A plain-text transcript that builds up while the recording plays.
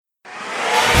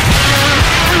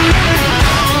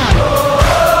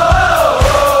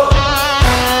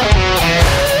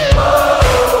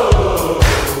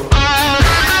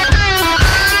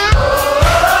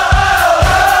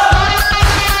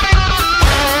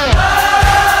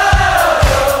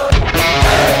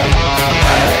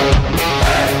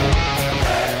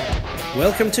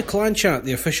Welcome to Clan Chat,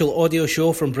 the official audio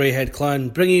show from Braehead Clan,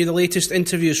 bringing you the latest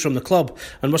interviews from the club,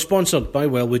 and we're sponsored by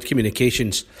Wellwood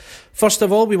Communications. First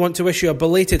of all, we want to wish you a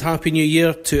belated Happy New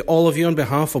Year to all of you on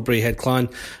behalf of Braehead Clan,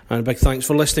 and a big thanks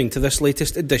for listening to this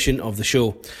latest edition of the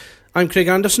show. I'm Craig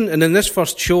Anderson, and in this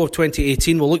first show of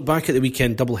 2018 we'll look back at the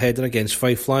weekend doubleheader against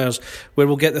Fife Flyers, where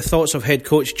we'll get the thoughts of head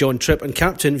coach John Tripp and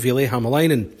captain Ville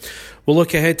Hamalainen. We'll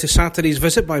look ahead to Saturday's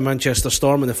visit by Manchester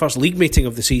Storm and the first league meeting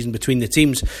of the season between the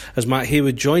teams, as Matt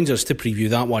Haywood joins us to preview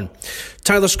that one.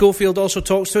 Tyler Scofield also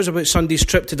talks to us about Sunday's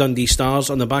trip to Dundee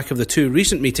Stars on the back of the two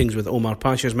recent meetings with Omar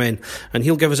Pasha's men, and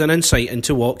he'll give us an insight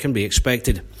into what can be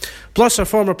expected. Plus, our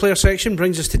former player section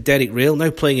brings us to Derek Roehl,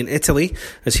 now playing in Italy,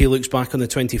 as he looks back on the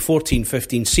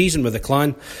 2014-15 season with the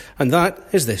clan, and that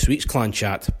is this week's Clan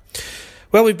Chat.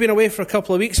 Well, we've been away for a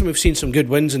couple of weeks and we've seen some good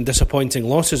wins and disappointing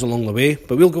losses along the way,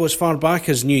 but we'll go as far back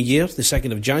as New Year, the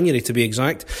 2nd of January to be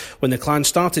exact, when the clan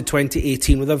started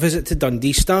 2018 with a visit to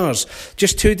Dundee Stars,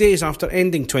 just 2 days after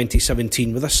ending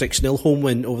 2017 with a 6-0 home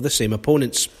win over the same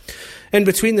opponents. In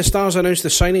between, the Stars announced the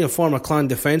signing of former clan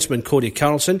defenceman Cody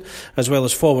Carlson, as well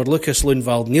as forward Lucas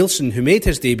Lundvald Nielsen, who made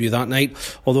his debut that night,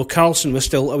 although Carlson was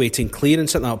still awaiting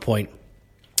clearance at that point.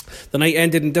 The night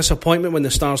ended in disappointment when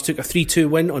the Stars took a 3-2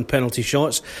 win on penalty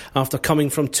shots after coming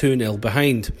from 2-0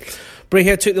 behind.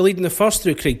 Braehead took the lead in the first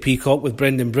through Craig Peacock, with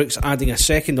Brendan Brooks adding a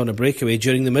second on a breakaway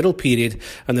during the middle period,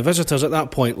 and the visitors at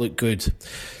that point looked good.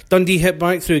 Dundee hit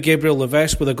back through Gabriel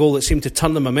Levesque with a goal that seemed to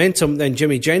turn the momentum, then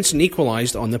Jimmy Jensen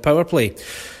equalised on the power play.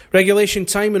 Regulation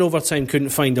time and overtime couldn't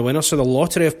find a winner, so the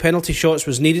lottery of penalty shots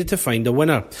was needed to find a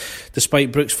winner.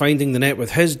 Despite Brooks finding the net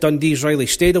with his, Dundee's Riley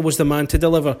Stadel was the man to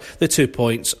deliver the 2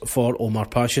 points for Omar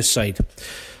Pasha's side.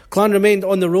 Clan remained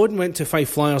on the road and went to Fife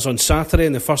Flyers on Saturday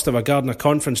in the first of a Gardner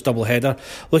Conference doubleheader,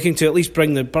 looking to at least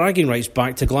bring the bragging rights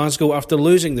back to Glasgow after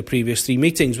losing the previous 3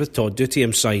 meetings with Todd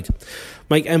Dutiam's side.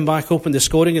 Mike Imbach opened the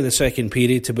scoring in the second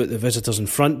period to put the visitors in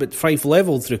front, but Fife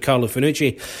levelled through Carlo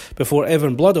Finucci before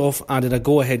Evan Bloodoff added a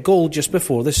go-ahead goal just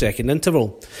before the second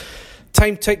interval.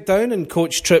 Time ticked down and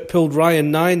coach Tripp pulled Ryan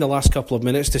Nye in the last couple of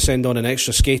minutes to send on an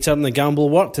extra skater, and the gamble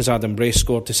worked as Adam Brace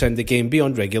scored to send the game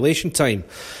beyond regulation time.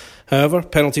 However,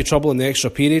 penalty trouble in the extra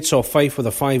period saw Fife with a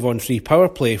 5-on-3 power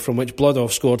play, from which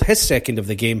Bloodoff scored his second of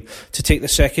the game to take the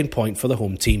second point for the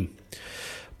home team.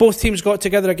 Both teams got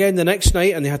together again the next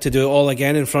night, and they had to do it all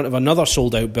again in front of another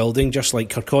sold-out building, just like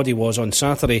Kirkcaldy was on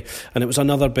Saturday, and it was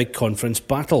another big conference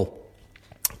battle.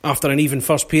 After an even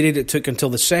first period, it took until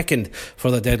the second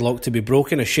for the deadlock to be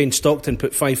broken, as Shane Stockton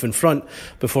put Fife in front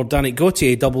before Danik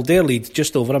Gauthier doubled their lead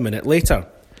just over a minute later.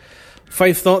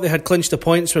 Fife thought they had clinched the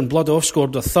points when Bloodoff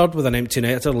scored a third with an empty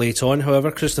netter late on. However,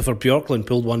 Christopher Bjorklund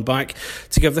pulled one back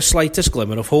to give the slightest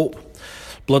glimmer of hope.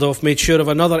 Bloodoff made sure of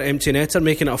another empty netter,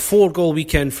 making it a 4-goal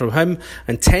weekend from him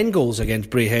and 10 goals against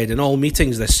Braehead in all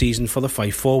meetings this season for the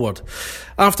Fife forward.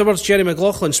 Afterwards, Jerry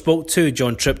McLaughlin spoke to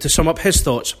John Tripp to sum up his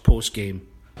thoughts post-game.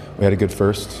 We had a good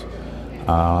first.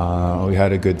 We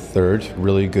had a good third,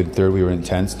 really good third. We were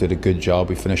intense, did a good job.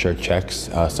 We finished our checks,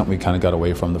 something we kind of got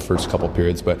away from the first couple of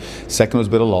periods. But second was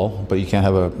a bit of lull. But you can't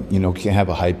have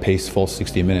a high pace full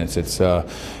 60 minutes. It's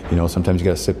sometimes you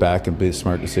got to sit back and make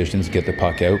smart decisions, get the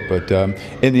puck out. But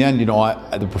in the end,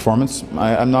 the performance,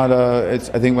 I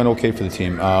think it went okay for the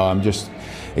team.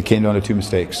 It came down to 2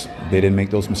 mistakes. They didn't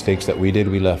make those mistakes that we did.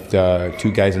 We left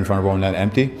 2 guys in front of our own net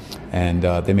empty, and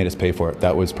they made us pay for it.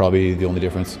 That was probably the only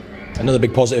difference. Another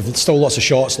big positive, still lots of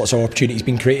shots, lots of opportunities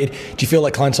being created. Do you feel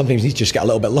like Clan sometimes needs to just get a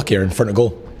little bit luckier in front of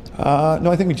goal?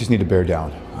 No, I think we just need to bear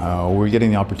down. We're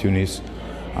getting the opportunities.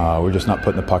 We're just not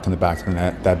putting the puck in the back of the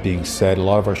net. That being said, a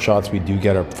lot of our shots we do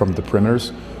get are from the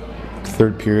perimeters.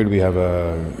 Third period, we had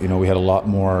a lot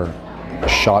more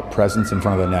shot presence in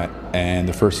front of the net, and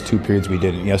the first 2 periods we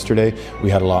didn't. Yesterday we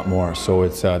had a lot more, so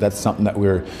it's that's something that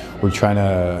we're trying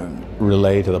to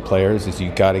relay to the players, is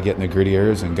you got to get in the gritty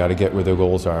areas and got to get where the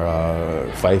goals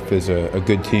are. Fife is a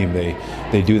good team.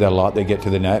 They do that a lot. They get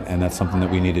to the net, and that's something that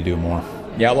we need to do more.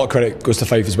 Yeah, a lot of credit goes to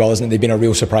Fife as well, isn't it? They've been a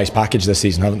real surprise package this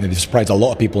season, haven't they? They've surprised a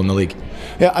lot of people in the league.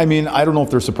 Yeah, I mean, I don't know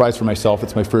if they're surprised for myself.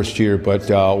 It's my first year,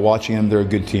 but watching them, they're a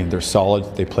good team. They're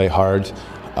solid. They play hard.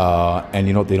 And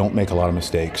they don't make a lot of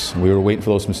mistakes. We were waiting for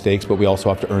those mistakes, but we also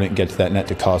have to earn it and get to that net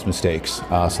to cause mistakes.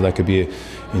 So that could be,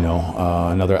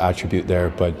 another attribute there.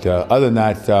 But other than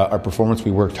that, our performance,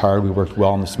 we worked hard. We worked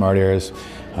well in the smart areas.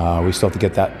 We still have to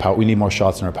get that power. We need more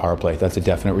shots in our power play. That's a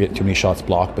definite. We get too many shots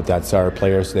blocked, but that's our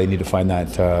players. They need to find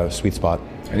that sweet spot.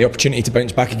 And the opportunity to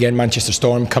bounce back again, Manchester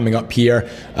Storm coming up here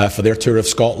for their tour of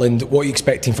Scotland. What are you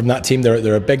expecting from that team?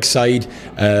 They're a big side,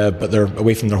 but they're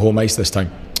away from their home ice this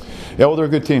time. Yeah, well, they're a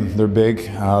good team. They're big.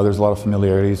 There's a lot of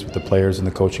familiarities with the players and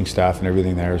the coaching staff and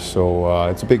everything there. So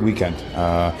it's a big weekend.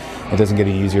 It doesn't get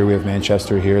any easier. We have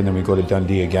Manchester here, and then we go to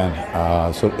Dundee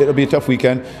again. So it'll be a tough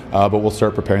weekend, but we'll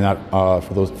start preparing that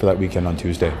for that weekend on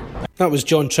Tuesday. That was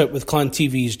John Tripp with Clan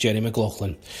TV's Jerry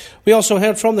McLaughlin. We also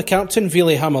heard from the captain,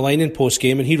 Ville Hamalainen,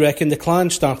 post-game, and he reckoned the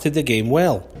Clan started the game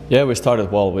well. Yeah, we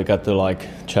started well. We got the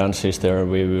chances there.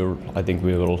 I think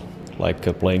we were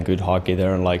playing good hockey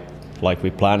there, and like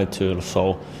we planned it to.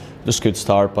 So it was a good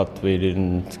start, but we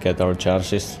didn't get our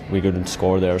chances. We couldn't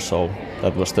score there, so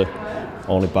that was the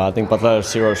only bad thing. But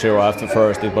 0-0 after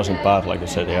first, it wasn't bad, like I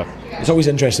said. Yeah. It's always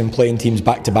interesting playing teams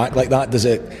back to back like that. Does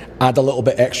it add a little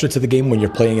bit extra to the game when you're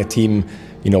playing a team,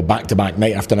 back to back,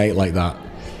 night after night like that?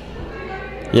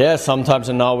 Yeah, sometimes,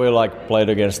 and now we played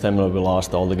against them and we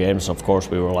lost all the games. Of course,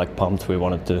 we were pumped. We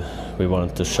wanted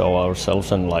to show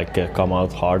ourselves and come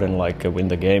out hard and win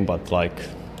the game. But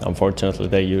unfortunately,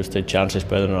 they used their chances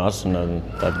better than us, and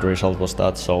that result was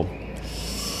that. So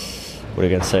what are you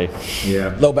going to say? Yeah.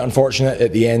 A little bit unfortunate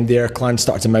at the end there. Clan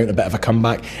started to mount a bit of a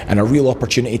comeback and a real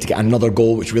opportunity to get another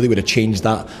goal, which really would have changed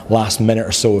that last minute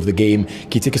or so of the game.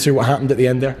 Can you take us through what happened at the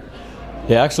end there?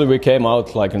 Yeah, actually we came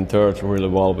out in third really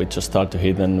well. We just started to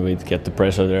hit and we'd get the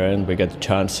pressure there and we get the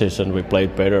chances and we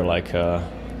played better.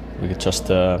 We could just,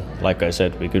 like I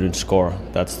said, we couldn't score.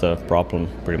 That's the problem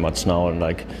pretty much now. And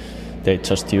they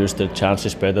just used the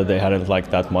chances better. They hadn't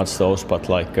that much those, but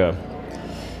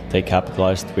they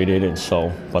capitalized. We didn't.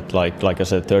 So, but like I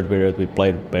said, third period we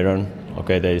played better. And,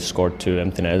 okay, they scored 2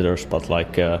 empty netters, but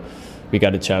we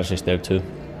got the chances there too.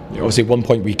 Obviously 1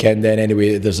 point weekend then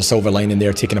anyway, there's a silver lining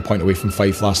there, taking a point away from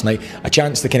Fife last night. A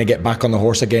chance to kind of get back on the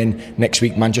horse again next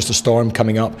week, Manchester Storm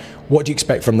coming up. What do you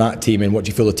expect from that team and what do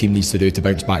you feel the team needs to do to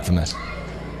bounce back from this?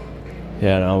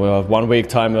 Yeah, no, we have 1 week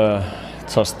time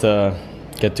just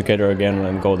get together again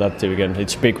and go that team again.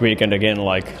 It's a big weekend again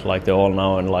like they all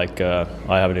now and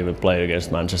I haven't even played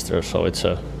against Manchester, so it's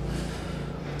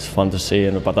fun to see,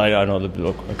 but I know they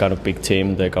look a kind of big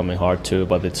team. They're coming hard too,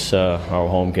 but it's our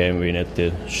home game. We need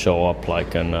to show up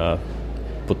and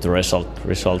put the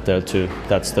result there too.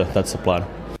 That's the plan.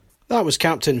 That was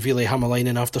Captain Ville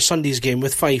Hamalainen after Sunday's game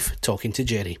with Fife, talking to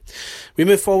Jerry. We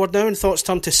move forward now and thoughts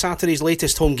turn to Saturday's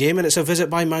latest home game, and it's a visit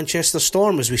by Manchester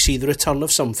Storm as we see the return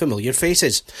of some familiar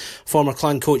faces. Former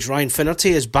Clan coach Ryan Finnerty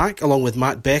is back along with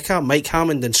Matt Becca, Mike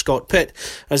Hammond and Scott Pitt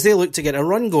as they look to get a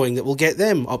run going that will get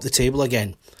them up the table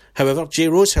again. However, Jay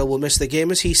Rosehill will miss the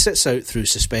game as he sits out through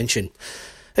suspension.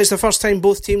 It's the first time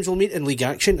both teams will meet in league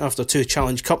action after 2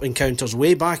 Challenge Cup encounters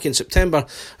way back in September,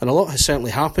 and a lot has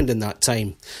certainly happened in that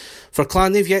time. For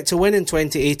Clan, they've yet to win in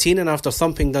 2018, and after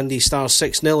thumping Dundee Stars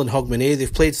 6-0 in Hogmanay,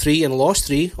 they've played 3 and lost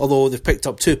 3, although they've picked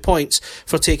up 2 points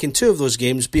for taking 2 of those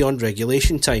games beyond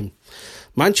regulation time.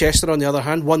 Manchester, on the other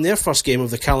hand, won their first game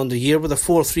of the calendar year with a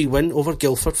 4-3 win over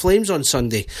Guildford Flames on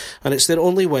Sunday, and it's their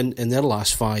only win in their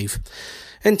last 5.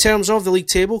 In terms of the league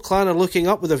table, Clan are looking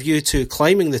up with a view to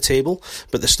climbing the table,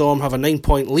 but the Storm have a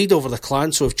 9-point lead over the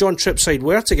Clan, so if John Tripp's side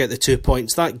were to get the 2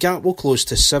 points, that gap will close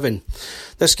to 7.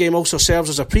 This game also serves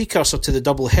as a precursor to the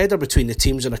double header between the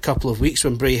teams in a couple of weeks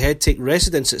when Braehead take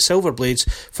residence at Silverblades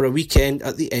for a weekend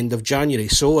at the end of January.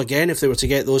 So again, if they were to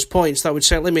get those points, that would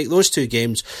certainly make those 2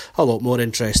 games a lot more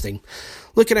interesting.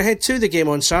 Looking ahead to the game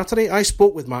on Saturday, I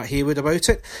spoke with Matt Haywood about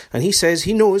it, and he says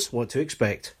he knows what to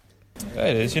expect.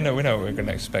 It is, we know what we're going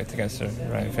to expect against a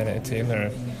Ryan Finnerty team.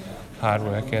 They're hard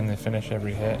working, they finish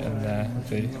every hit, and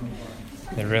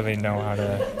they really know how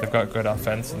to. They've got good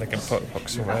offense and they can put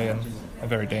pucks away, and a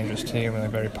very dangerous team, and they're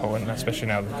very potent. Especially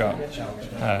now they've got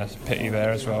Pitty there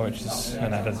as well, which is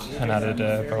an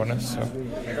added bonus. So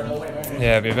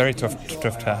yeah, it'll be a very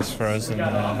tough task for us, and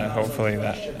hopefully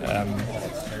that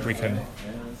we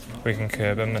can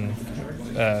curb them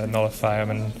and nullify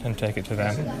them and take it to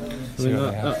them. I mean,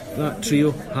 that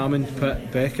trio, Hammond,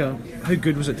 Pitt, Becca, how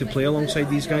good was it to play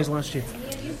alongside these guys last year?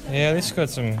 Yeah, they scored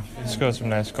some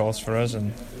nice goals for us,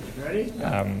 and it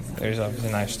was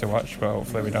obviously nice to watch, but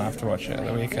hopefully we don't have to watch it at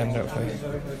the weekend.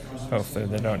 Hopefully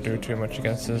they don't do too much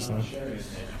against us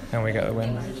and we get the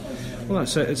win. Well,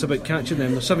 that's it. It's about catching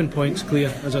them. They're 7 points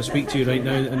clear as I speak to you right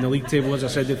now in the league table. As I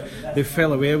said, they've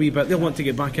fell away a wee bit. They'll want to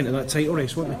get back into that title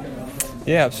race, won't they?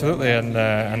 Yeah, absolutely, and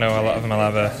I know a lot of them will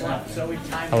have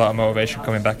a lot of motivation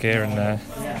coming back here and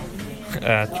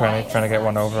trying to get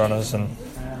one over on us, and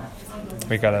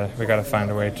we gotta find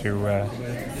a way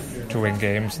to win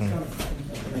games, and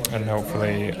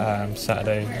hopefully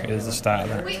Saturday is the start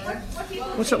of that.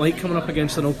 What's it like coming up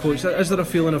against an old coach? Is there a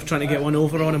feeling of trying to get one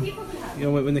over on him?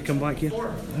 When they come back here?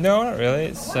 No, not really.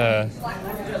 It's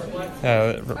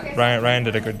Ryan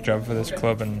did a good job for this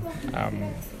club, and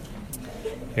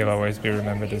he'll always be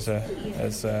remembered as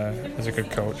a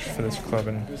good coach for this club,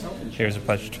 and it was a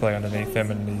pleasure to play underneath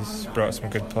him, and he's brought some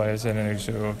good players in and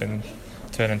who have been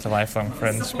turned into lifelong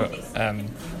friends. But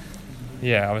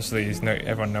obviously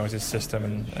everyone knows his system,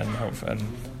 and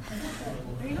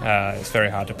it's very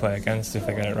hard to play against if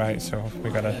they get it right. So we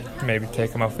got to maybe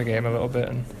take them off the game a little bit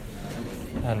and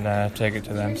take it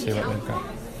to them, see what they've got.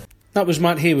 That was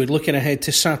Matt Haywood looking ahead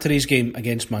to Saturday's game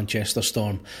against Manchester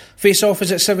Storm. Face-off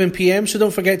is at 7pm, so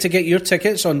don't forget to get your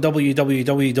tickets on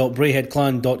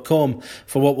www.brayheadclan.com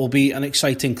for what will be an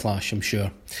exciting clash, I'm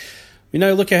sure. We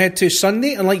now look ahead to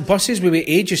Sunday, and like buses, we wait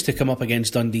ages to come up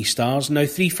against Dundee Stars. Now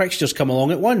 3 fixtures come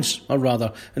along at once, or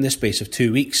rather, in the space of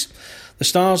 2 weeks. The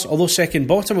Stars, although second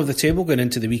bottom of the table going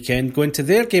into the weekend, go into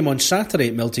their game on Saturday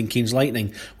at Milton Keynes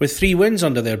Lightning with 3 wins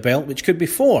under their belt, which could be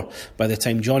 4 by the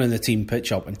time John and the team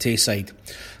pitch up in Tayside.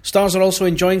 Stars are also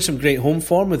enjoying some great home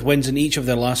form with wins in each of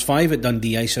their last 5 at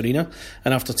Dundee Ice Arena,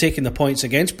 and after taking the points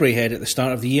against Braehead at the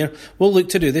start of the year, will look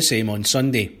to do the same on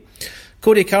Sunday.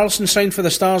 Cody Carlson signed for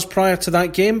the Stars prior to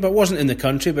that game but wasn't in the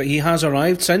country, but he has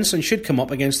arrived since and should come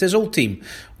up against his old team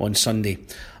on Sunday.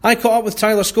 I caught up with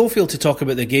Tyler Scofield to talk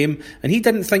about the game, and he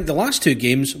didn't think the last 2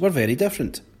 games were very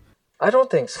different. I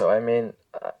don't think so. I mean,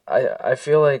 I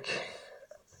feel like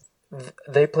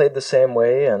they played the same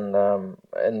way, and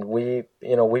we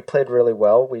played really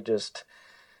well. We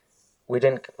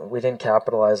didn't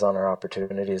capitalize on our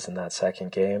opportunities in that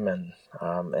second game, and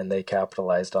they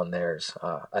capitalized on theirs.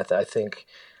 I think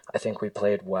we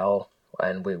played well,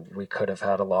 and we could have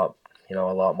had a lot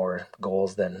more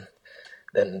goals than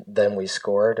we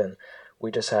scored, and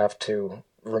we just have to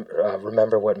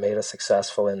remember what made us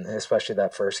successful, and especially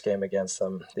that first game against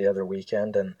them the other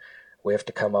weekend. And we have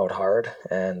to come out hard,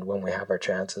 and when we have our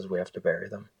chances, we have to bury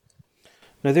them.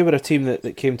 Now, they were a team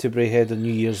that came to Braehead on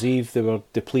New Year's Eve. They were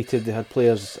depleted, they had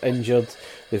players injured,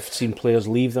 they've seen players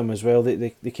leave them as well.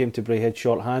 They came to Braehead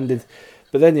short-handed,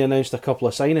 but then they announced a couple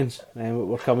of signings that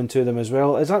were coming to them as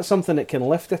well. Is that something that can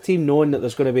lift a team, knowing that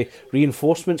there's going to be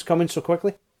reinforcements coming so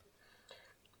quickly?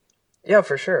 Yeah,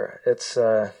 for sure. It's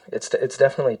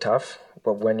definitely tough,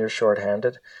 but when you're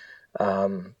short-handed,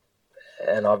 and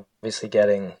obviously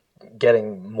getting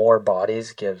more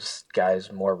bodies gives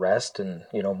guys more rest and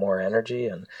more energy,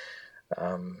 and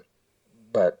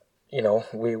but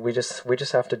we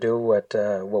just have to do what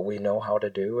we know how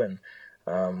to do, and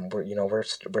we're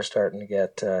starting to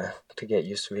get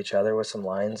used to each other with some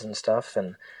lines and stuff,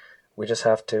 and we just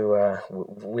have to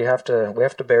we have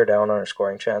to bear down on our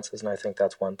scoring chances, and I think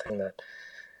that's one thing that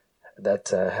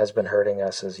has been hurting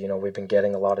us is, we've been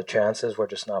getting a lot of chances. We're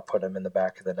just not putting them in the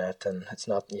back of the net. And it's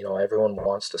not, everyone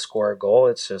wants to score a goal.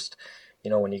 It's just,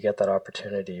 when you get that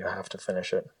opportunity, you have to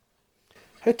finish it.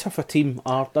 How tough a team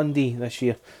are Dundee this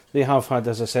year? They have had,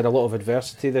 as I said, a lot of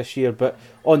adversity this year, but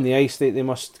on the ice they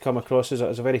must come across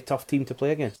as a very tough team to play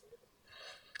against.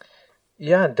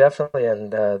 Yeah, definitely.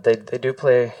 And they do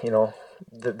play,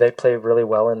 they play really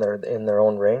well in their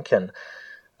own rink, and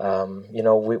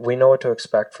we know what to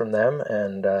expect from them,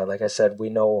 and like I said, we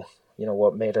know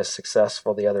what made us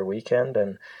successful the other weekend,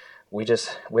 and we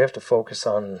have to focus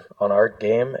on our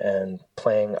game and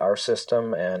playing our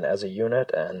system and as a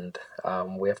unit, and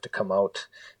we have to come out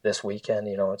this weekend.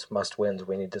 It's must wins.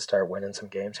 We need to start winning some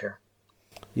games here.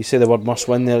 You say the word must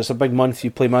win there. It's a big month.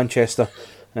 You play Manchester,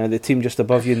 the team just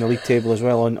above you in the league table as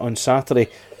well on Saturday.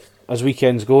 As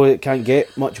weekends go, it can't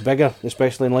get much bigger,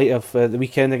 especially in light of the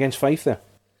weekend against Fife there.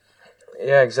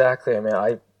 Yeah, exactly. I mean,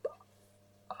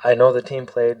 I know the team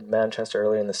played Manchester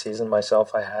early in the season.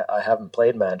 Myself, I haven't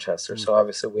played Manchester, so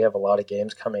obviously we have a lot of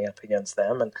games coming up against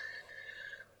them. And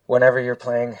whenever you're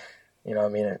playing,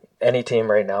 any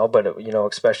team right now, but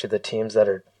especially the teams that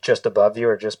are just above you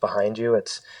or just behind you,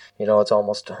 it's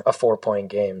almost a 4-point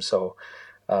game. So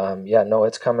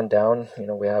it's coming down.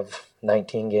 We have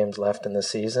 19 games left in the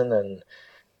season, and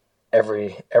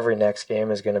every next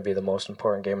game is going to be the most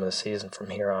important game of the season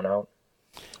from here on out.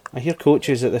 I hear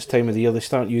coaches at this time of the year, they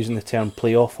start using the term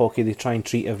playoff hockey. They try and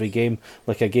treat every game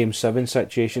like a Game 7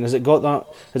 situation. Has it got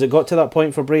to that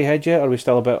point for Braehead yet, or are we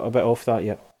still a bit off that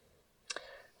yet?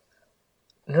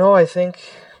 No, I think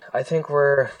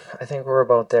we're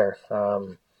about there.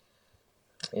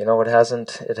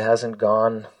 It hasn't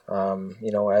gone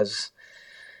as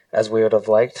we would have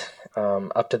liked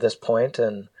up to this point,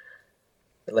 and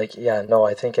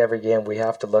I think every game, we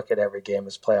have to look at every game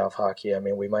as playoff hockey. I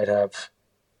mean, we might have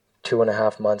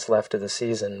 2.5 months left of the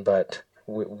season, but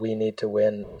we need to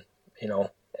win,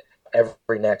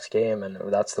 every next game, and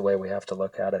that's the way we have to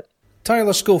look at it.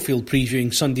 Tyler Scofield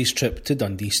previewing Sunday's trip to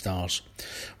Dundee Stars.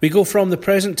 We go from the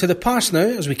present to the past now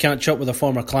as we catch up with a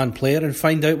former Clan player and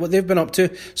find out what they've been up to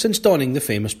since donning the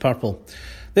famous purple.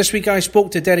 This week I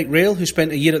spoke to Derek Roehl, who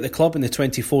spent a year at the club in the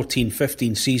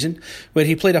 2014-15 season, where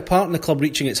he played a part in the club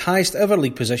reaching its highest ever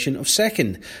league position of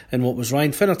second in what was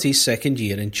Ryan Finnerty's second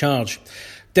year in charge.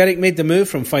 Derek made the move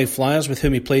from Five Flyers, with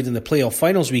whom he played in the playoff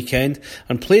finals weekend,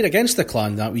 and played against the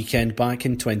Clan that weekend back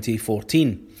in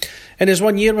 2014. In his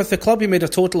 1 year with the club, he made a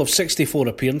total of 64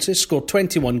 appearances, scored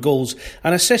 21 goals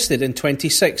and assisted in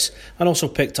 26, and also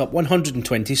picked up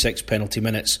 126 penalty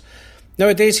minutes.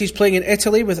 Nowadays he's playing in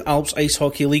Italy with Alps Ice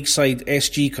Hockey League side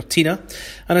SG Cortina,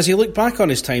 and as he looked back on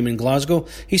his time in Glasgow,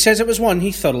 he says it was one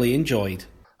he thoroughly enjoyed.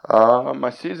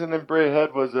 My season in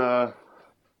Braehead was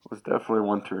definitely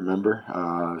one to remember.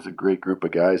 It was a great group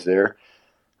of guys there,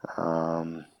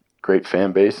 great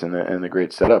fan base and a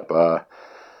great setup.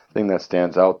 Thing that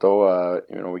stands out though,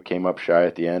 we came up shy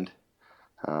at the end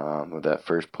with that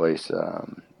first place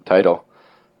title,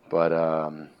 but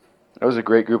it was a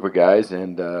great group of guys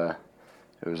and.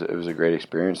 It was a great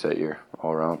experience that year,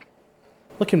 all around.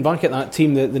 Looking back at that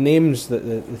team, the names that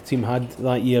the team had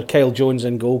that year, Kyle Jones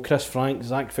in goal, Chris Frank,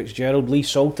 Zach Fitzgerald, Lee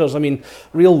Salters,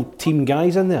 real team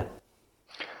guys in there.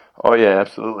 Oh yeah,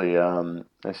 absolutely. I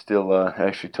still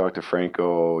actually talked to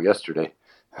Franco yesterday.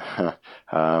 I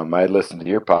had listened to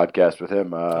your podcast with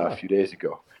him a few days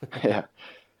ago.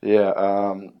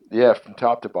 Yeah, from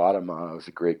top to bottom, it was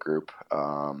a great group.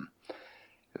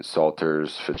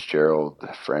 Salters, Fitzgerald,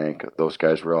 Frank, those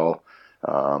guys were all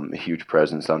a huge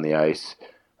presence on the ice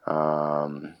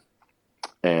and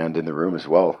in the room as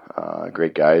well.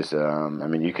 Great guys.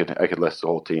 I could list the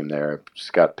whole team there.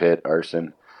 Scott Pitt,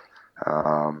 Arson,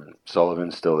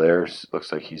 Sullivan's still there.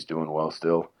 Looks like he's doing well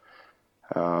still.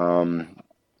 It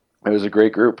was a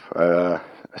great group. I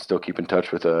still keep in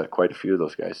touch with quite a few of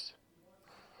those guys.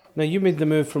 Now, you made the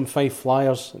move from Fife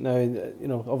Flyers. Now,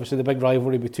 obviously the big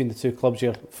rivalry between the two clubs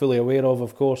you're fully aware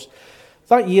of course.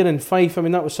 That year in Fife,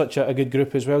 that was such a good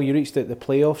group as well. You reached the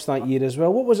playoffs that year as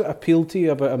well. What was it appealed to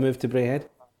you about a move to Braehead?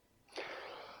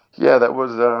 Yeah, that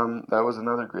was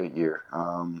another great year.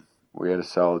 We had a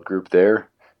solid group there.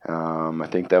 I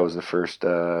think that was the first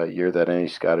year that any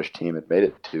Scottish team had made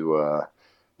it to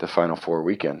the Final Four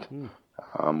weekend.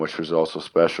 Which was also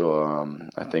special.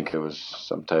 I think it was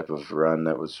some type of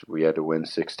run we had to win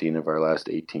 16 of our last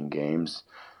 18 games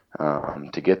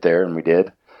to get there, and we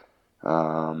did.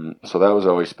 So that was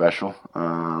always special.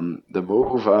 The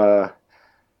move, I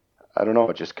don't know,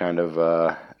 it just kind of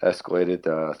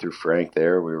escalated through Frank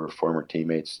there. We were former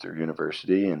teammates through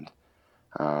university, and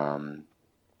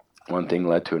one thing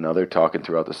led to another, talking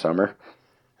throughout the summer,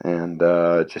 and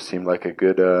it just seemed like a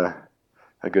good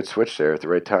switch there at the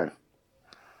right time.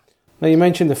 Now, you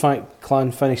mentioned the fact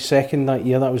Clan finished second that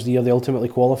year. That was the year they ultimately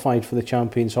qualified for the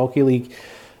Champions Hockey League.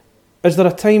 Is there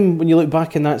a time when you look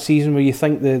back in that season where you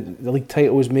think the league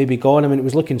title was maybe gone? It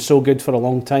was looking so good for a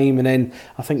long time, and then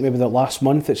I think maybe that last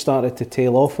month it started to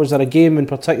tail off. Was there a game in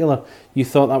particular you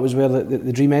thought that was where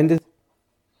the dream ended?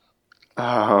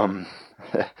 Kind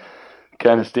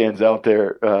of stands out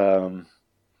there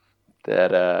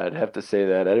that I'd have to say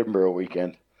that Edinburgh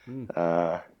weekend.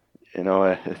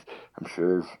 I'm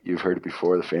sure you've heard it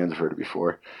before. The fans have heard it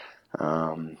before.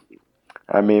 But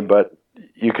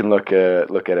you can look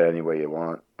at it any way you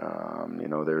want.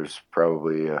 There's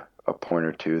probably a point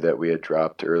or two that we had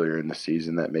dropped earlier in the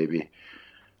season that maybe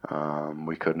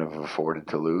we couldn't have afforded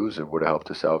to lose. It would have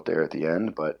helped us out there at the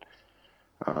end. But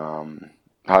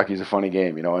hockey's a funny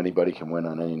game. Anybody can win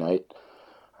on any night.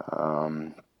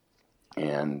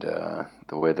 And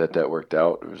the way that worked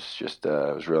out, it was just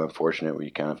it was real unfortunate.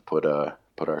 We kind of put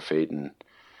our fate in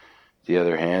the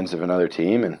other hands of another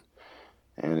team, and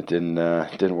it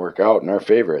didn't work out in our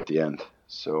favor at the end.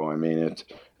 So it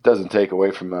doesn't take away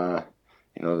from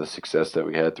the success that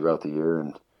we had throughout the year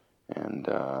and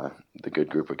the good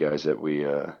group of guys that we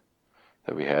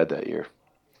had that year.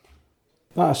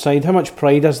 That aside, how much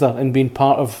pride is there in being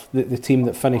part of the team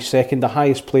that finished second, the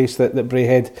highest place that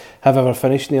Braehead have ever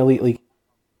finished in the Elite League?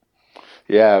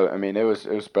 Yeah, it was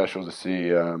special to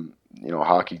see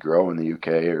hockey grow in the UK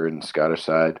or in the Scottish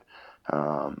side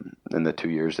in the 2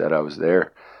 years that I was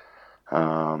there.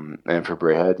 And for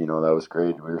Braehead, that was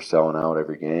great. We were selling out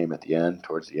every game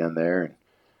towards the end there,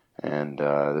 and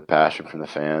the passion from the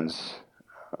fans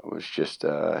was just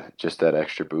that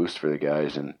extra boost for the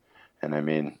guys. And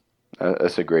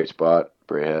that's a great spot,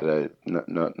 Braehead.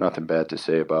 Nothing bad to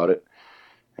say about it.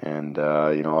 And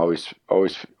always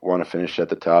want to finish at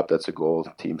the top. That's a goal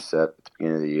the team set at the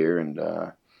beginning of the year, and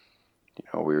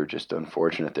we were just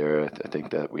unfortunate there. I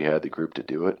think that we had the group to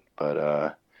do it,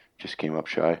 but just came up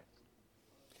shy.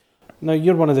 Now,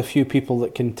 you're one of the few people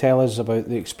that can tell us about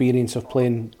the experience of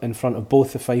playing in front of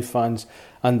both the Fife fans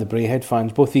and the Braehead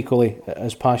fans, both equally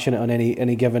as passionate on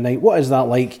any given night. What is that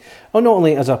like? Well, not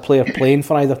only as a player playing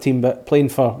for either team, but playing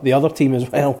for the other team as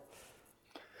well?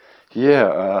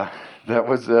 Yeah, that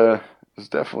was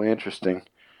definitely interesting,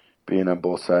 being on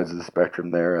both sides of the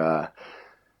spectrum there.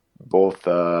 Both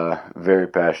very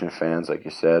passionate fans, like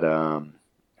you said.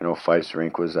 Fife's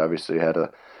rink was obviously had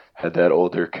that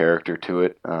older character to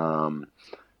it,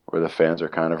 where the fans are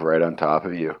kind of right on top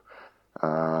of you,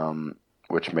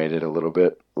 which made it a little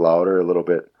bit louder, a little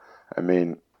bit. I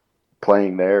mean,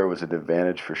 playing there was an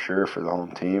advantage for sure for the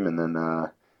home team, and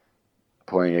then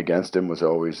playing against him was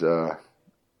always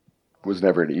was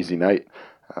never an easy night.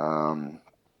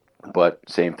 But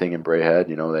same thing in Braehead.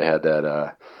 They had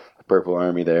that Purple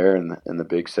Army there and the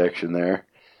big section there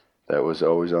that was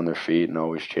always on their feet and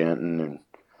always chanting, and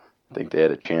I think they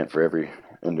had a chant for every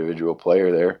individual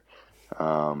player there.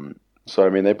 So I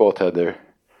mean, they both had their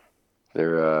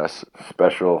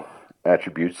special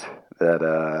attributes that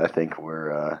I think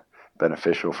were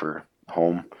beneficial for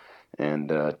home and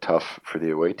tough for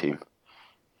the away team.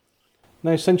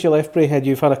 Now, since you left Braehead,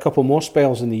 you've had a couple more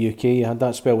spells in the UK. You had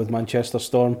that spell with Manchester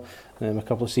Storm a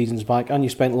couple of seasons back, and you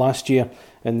spent last year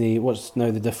in what's now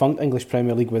the defunct English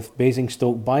Premier League with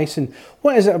Basingstoke Bison.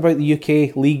 What is it about the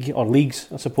UK league, or leagues,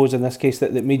 I suppose in this case,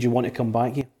 that made you want to come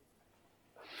back here?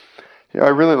 Yeah, I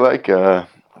really like the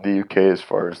UK as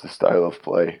far as the style of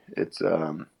play. It's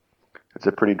a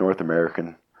pretty North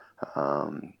American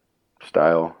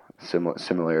style, a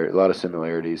lot of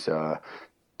similarities to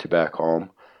back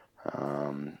home.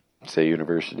 Say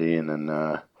university, and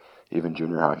then even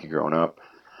junior hockey growing up.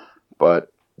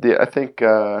 But I think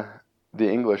the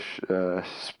English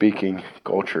speaking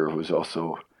culture was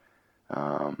also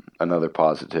another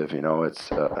positive. It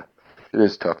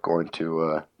is tough going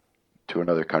to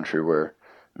another country where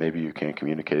maybe you can't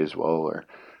communicate as well, or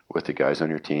with the guys on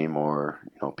your team, or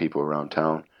people around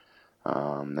town.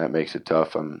 That makes it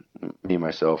tough. I'm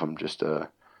just a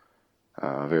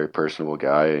very personable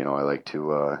guy. I like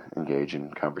to engage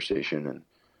in conversation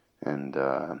and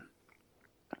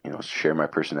share my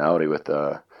personality with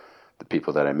the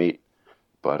people that I meet.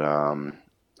 But on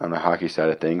the hockey side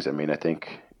of things, I mean, I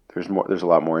think there's a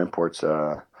lot more imports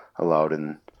allowed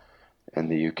in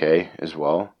the UK as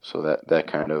well, so that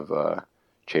kind of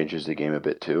changes the game a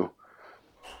bit too.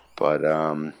 But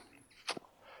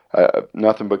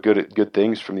nothing but good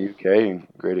things from the UK and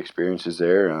great experiences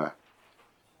there.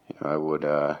 I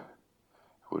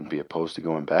wouldn't be opposed to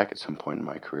going back at some point in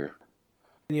my career.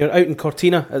 You're out in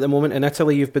Cortina at the moment in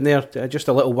Italy. You've been there just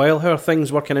a little while. How are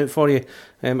things working out for you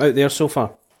out there so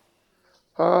far?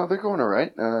 They're going all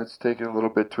right. It's taken a little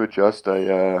bit to adjust.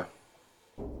 I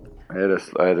had a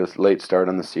late start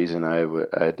on the season. I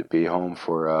had to be home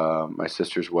for my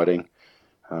sister's wedding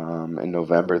in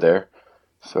November there,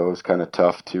 so it was kind of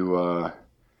tough to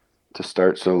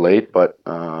start so late. But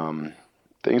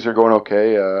things are going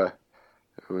okay. It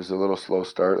was a little slow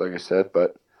start, like I said,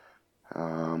 but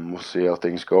we'll see how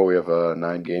things go. We have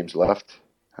 9 games left,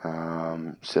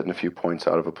 sitting a few points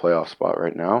out of a playoff spot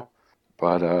right now.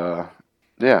 But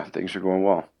yeah, things are going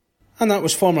well. And that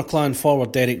was former Clan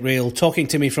forward Derek Roehl talking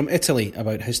to me from Italy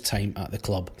about his time at the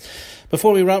club.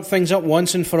 Before we wrap things up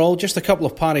once and for all, just a couple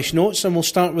of parish notes, and we'll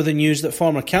start with the news that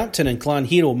former captain and Clan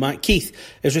hero Matt Keith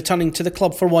is returning to the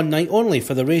club for one night only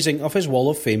for the raising of his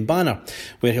Wall of Fame banner,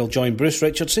 where he'll join Bruce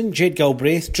Richardson, Jade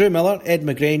Galbraith, Drew Miller, Ed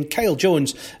McGrain, Kyle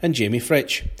Jones and Jamie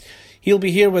Fritsch. He'll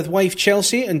be here with wife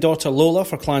Chelsea and daughter Lola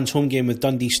for Clan's home game with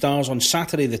Dundee Stars on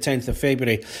Saturday the 10th of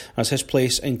February, as his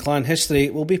place in Clan history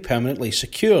will be permanently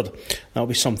secured. That'll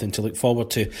be something to look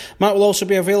forward to. Matt will also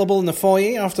be available in the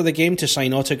foyer after the game to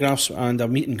sign autographs and a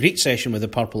meet and greet session with the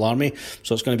Purple Army,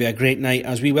 so it's going to be a great night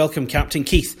as we welcome Captain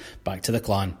Keith back to the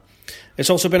Clan. It's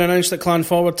also been announced that Clan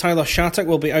forward Tyler Shattuck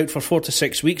will be out for 4 to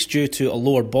 6 weeks due to a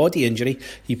lower body injury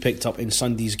he picked up in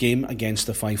Sunday's game against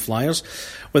the Fife Flyers.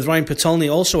 With Ryan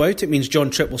Patulny also out, it means John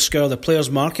Tripp will scour the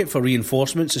players' market for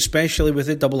reinforcements, especially with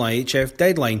the IIHF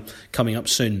deadline coming up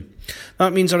soon.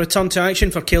 That means a return to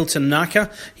action for Cale Tanaka.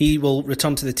 He will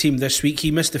return to the team this week. He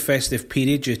missed the festive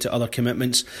period due to other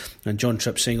commitments, and John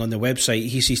Tripp saying on the website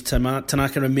he sees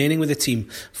Tanaka remaining with the team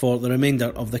for the remainder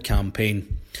of the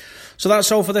campaign. So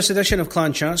that's all for this edition of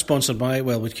Clan Chat, sponsored by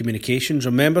Wellwood Communications.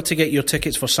 Remember to get your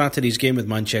tickets for Saturday's game with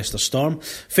Manchester Storm.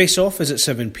 Face-off is at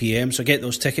 7pm, so get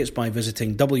those tickets by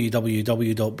visiting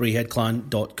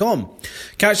www.braeheadclan.com.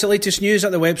 Catch the latest news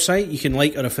at the website. You can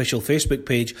like our official Facebook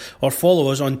page or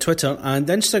follow us on Twitter and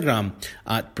Instagram.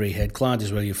 @BraeheadClan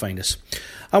is where you find us.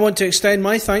 I want to extend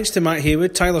my thanks to Matt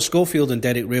Haywood, Tyler Scofield and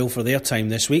Derek Roehl for their time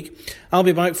this week. I'll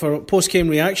be back for post-game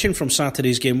reaction from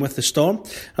Saturday's game with the Storm,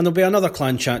 and there'll be another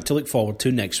Clan chat to look forward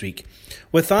to next week.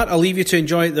 With that, I'll leave you to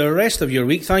enjoy the rest of your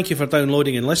week. Thank you for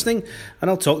downloading and listening,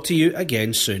 and I'll talk to you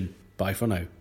again soon. Bye for now.